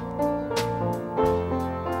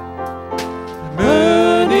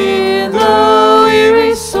 Burning the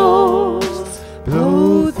weary souls,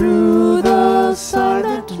 blow through the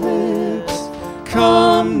silent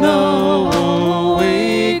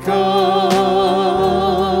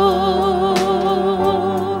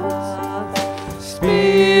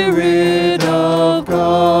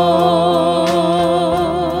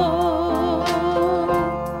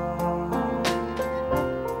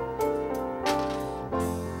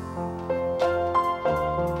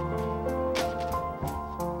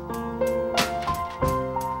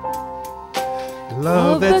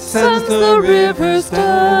Love that sends the rivers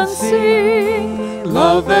dancing,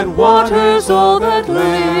 love that waters all that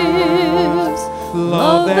lives,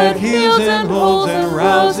 love that heals and holds and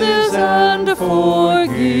rouses and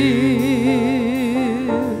forgives.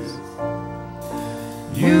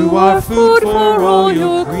 You are food for all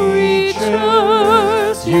your creatures,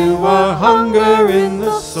 you are hunger in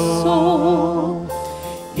the soul.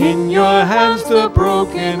 In your hands the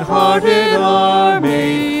broken-hearted are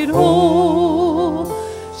made whole.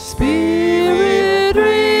 Spirit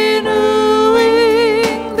renewing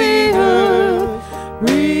the earth,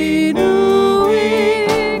 renewing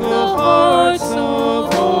the hearts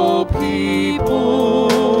of all people.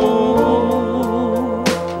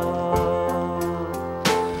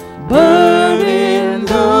 Burn in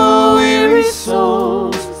the weary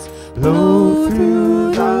souls, blow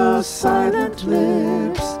through the silent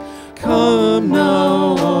lips. Come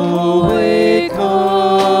now, awake us,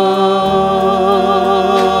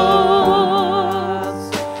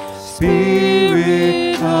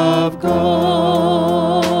 Spirit of God.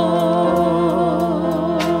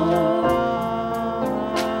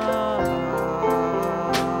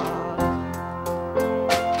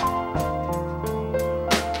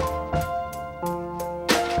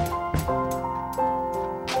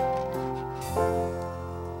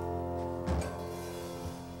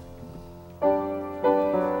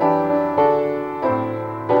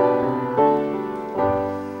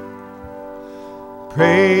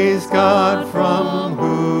 Praise God from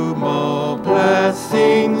whom all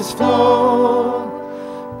blessings flow.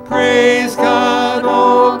 Praise God,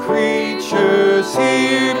 all creatures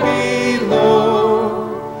here below.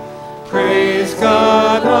 Praise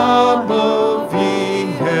God above, ye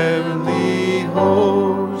heavenly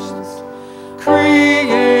hosts.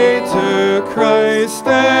 Creator, Christ,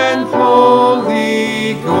 and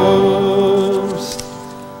Holy Ghost.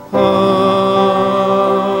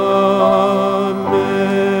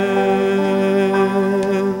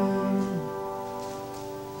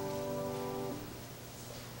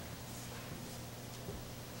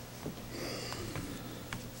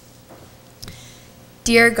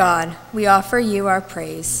 Dear God, we offer you our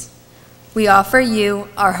praise. We offer you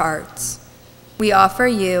our hearts. We offer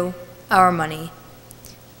you our money.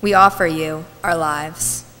 We offer you our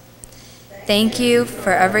lives. Thank you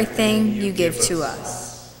for everything you give to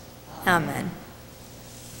us. Amen.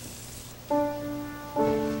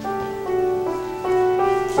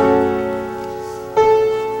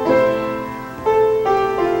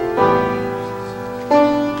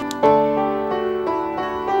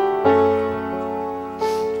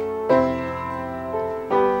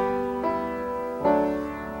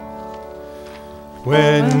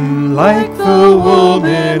 When, like the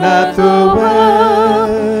woman at the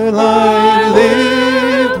well, I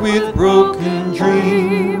lived with broken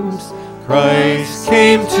dreams, Christ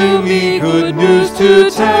came to me, good news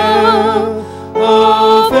to tell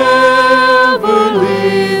of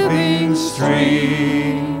ever-living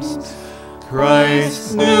streams.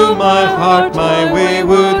 Christ knew my heart, my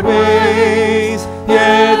wayward ways,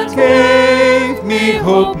 yet gave me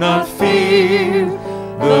hope, not fear.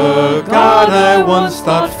 The God I once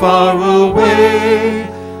thought far away,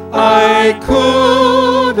 I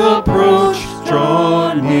could approach,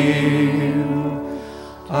 draw near.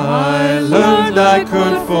 I learned I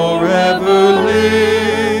could forever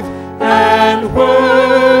live and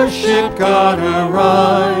worship God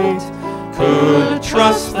aright, could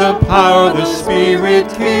trust the power the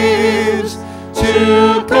Spirit gives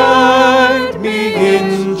to guide me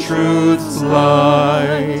in truth's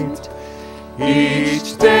light.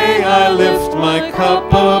 Each day I lift my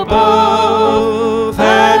cup above,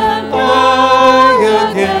 and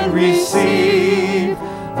I again receive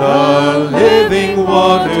the living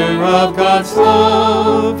water of God's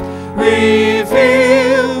love,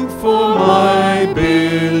 revealed for my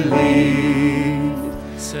belief.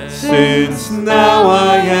 Since now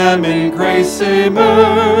I am in grace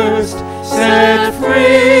immersed, set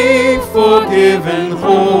free, forgiven,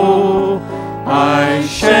 whole, I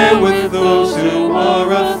share with those who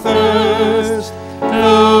are athirst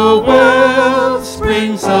the well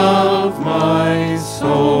springs of my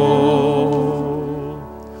soul.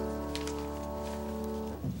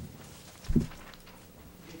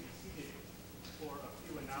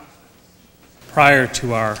 Prior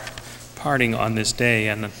to our parting on this day,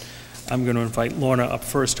 and I'm going to invite Lorna up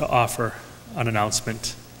first to offer an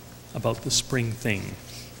announcement about the spring thing.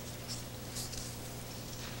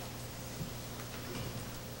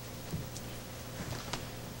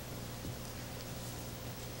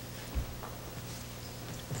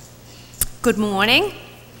 Good morning.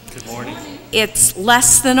 Good morning. It's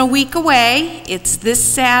less than a week away. It's this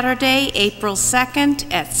Saturday, April 2nd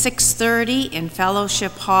at 6:30 in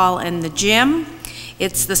Fellowship Hall in the gym.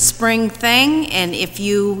 It's the spring thing, and if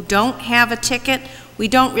you don't have a ticket, we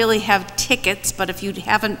don't really have tickets, but if you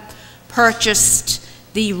haven't purchased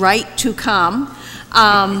the right to come,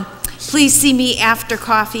 please see me after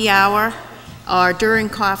coffee hour or during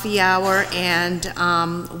coffee hour, and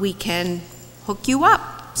we can hook you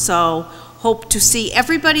up. So hope to see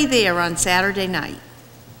everybody there on Saturday night.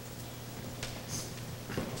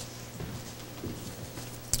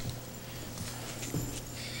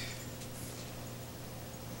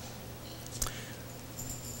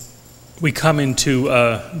 We come into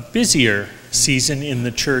a busier season in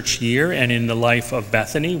the church year and in the life of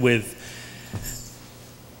Bethany with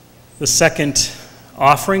the second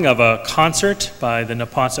offering of a concert by the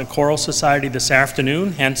Neponset Choral Society this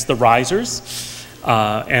afternoon, hence the Risers,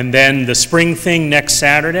 and then the spring thing next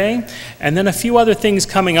Saturday, and then a few other things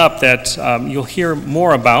coming up that you'll hear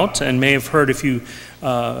more about and may have heard if you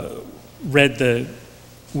read the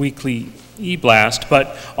weekly e-blast.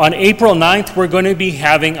 But on April 9th, we're going to be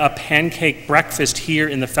having a pancake breakfast here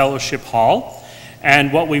in the Fellowship Hall.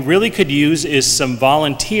 And what we really could use is some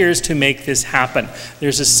volunteers to make this happen.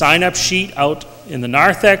 There's a sign-up sheet out in the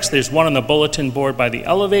narthex. There's one on the bulletin board by the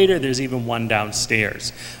elevator. There's even one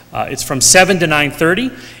downstairs. It's from 7 to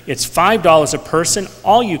 9:30. It's $5 a person,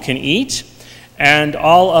 all you can eat. And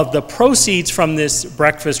all of the proceeds from this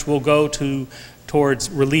breakfast will go towards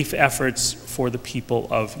relief efforts for the people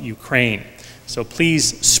of Ukraine. So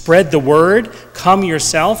please spread the word, come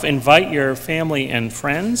yourself, invite your family and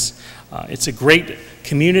friends. It's a great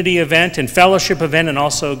community event and fellowship event, and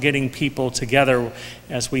also getting people together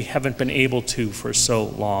as we haven't been able to for so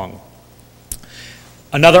long.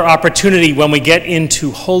 Another opportunity when we get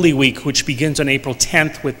into Holy Week, which begins on April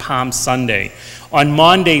 10th with Palm Sunday. On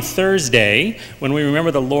Maundy Thursday, when we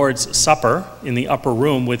remember the Lord's Supper in the upper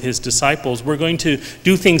room with his disciples, we're going to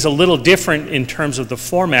do things a little different in terms of the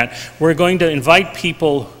format. We're going to invite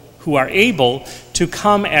people who are able to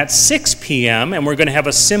come at 6 p.m., and we're going to have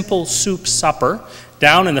a simple soup supper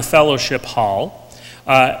down in the Fellowship Hall.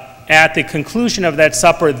 At the conclusion of that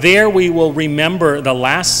supper, there we will remember the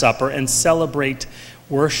Last Supper and celebrate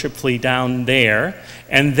worshipfully down there.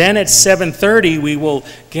 And then at 7:30, we will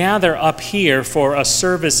gather up here for a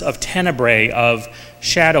service of tenebrae, of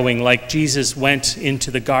shadowing, like Jesus went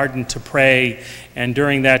into the garden to pray, and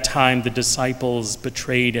during that time the disciples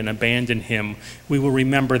betrayed and abandoned him. We will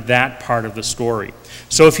remember that part of the story.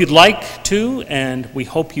 So if you'd like to, and we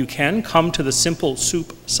hope you can, come to the simple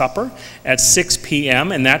soup supper at 6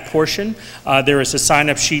 p.m. In that portion, there is a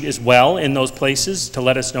sign-up sheet as well in those places to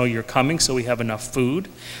let us know you're coming so we have enough food.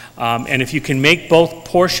 And if you can make both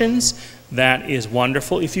portions, that is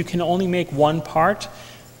wonderful. If you can only make one part,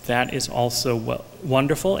 that is also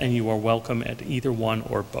wonderful, and you are welcome at either one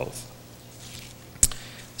or both.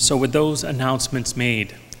 So with those announcements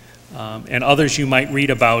made, and others you might read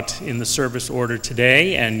about in the service order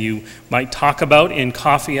today, and you might talk about in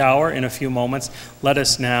coffee hour in a few moments, let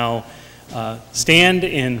us now stand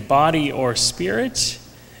in body or spirit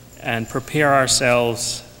and prepare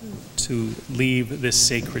ourselves to leave this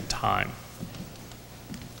sacred time.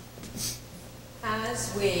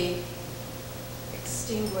 As we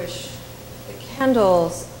extinguish the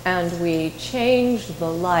candles and we change the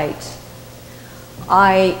light,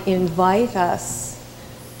 I invite us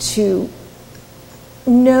to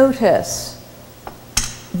notice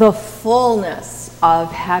the fullness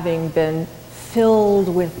of having been filled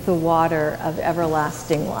with the water of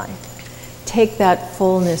everlasting life. Take that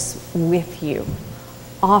fullness with you.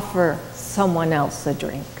 Offer someone else a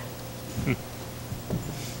drink.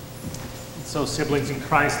 So, siblings in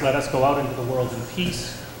Christ, let us go out into the world in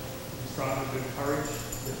peace, strong and good courage,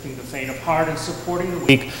 lifting the faint of heart and supporting the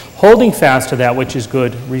weak, holding fast to that which is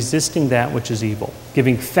good, resisting that which is evil,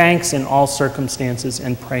 giving thanks in all circumstances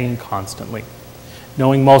and praying constantly,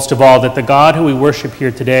 knowing most of all that the God who we worship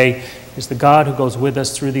here today is the God who goes with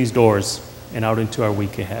us through these doors and out into our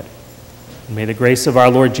week ahead. And may the grace of our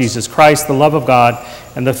Lord Jesus Christ, the love of God,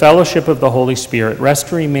 and the fellowship of the Holy Spirit rest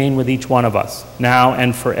and remain with each one of us, now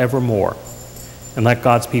and forevermore. And let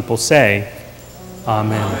God's people say,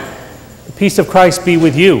 Amen. Amen. The peace of Christ be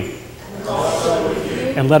with you. And also with you.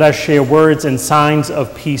 And let us share words and signs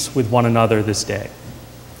of peace with one another this day.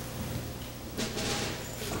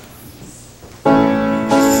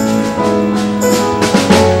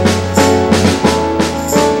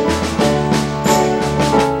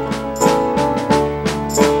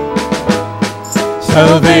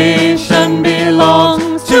 Salvation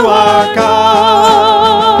belongs to our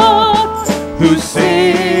God, who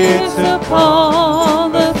sits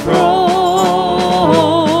upon the throne.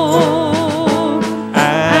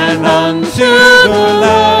 unto the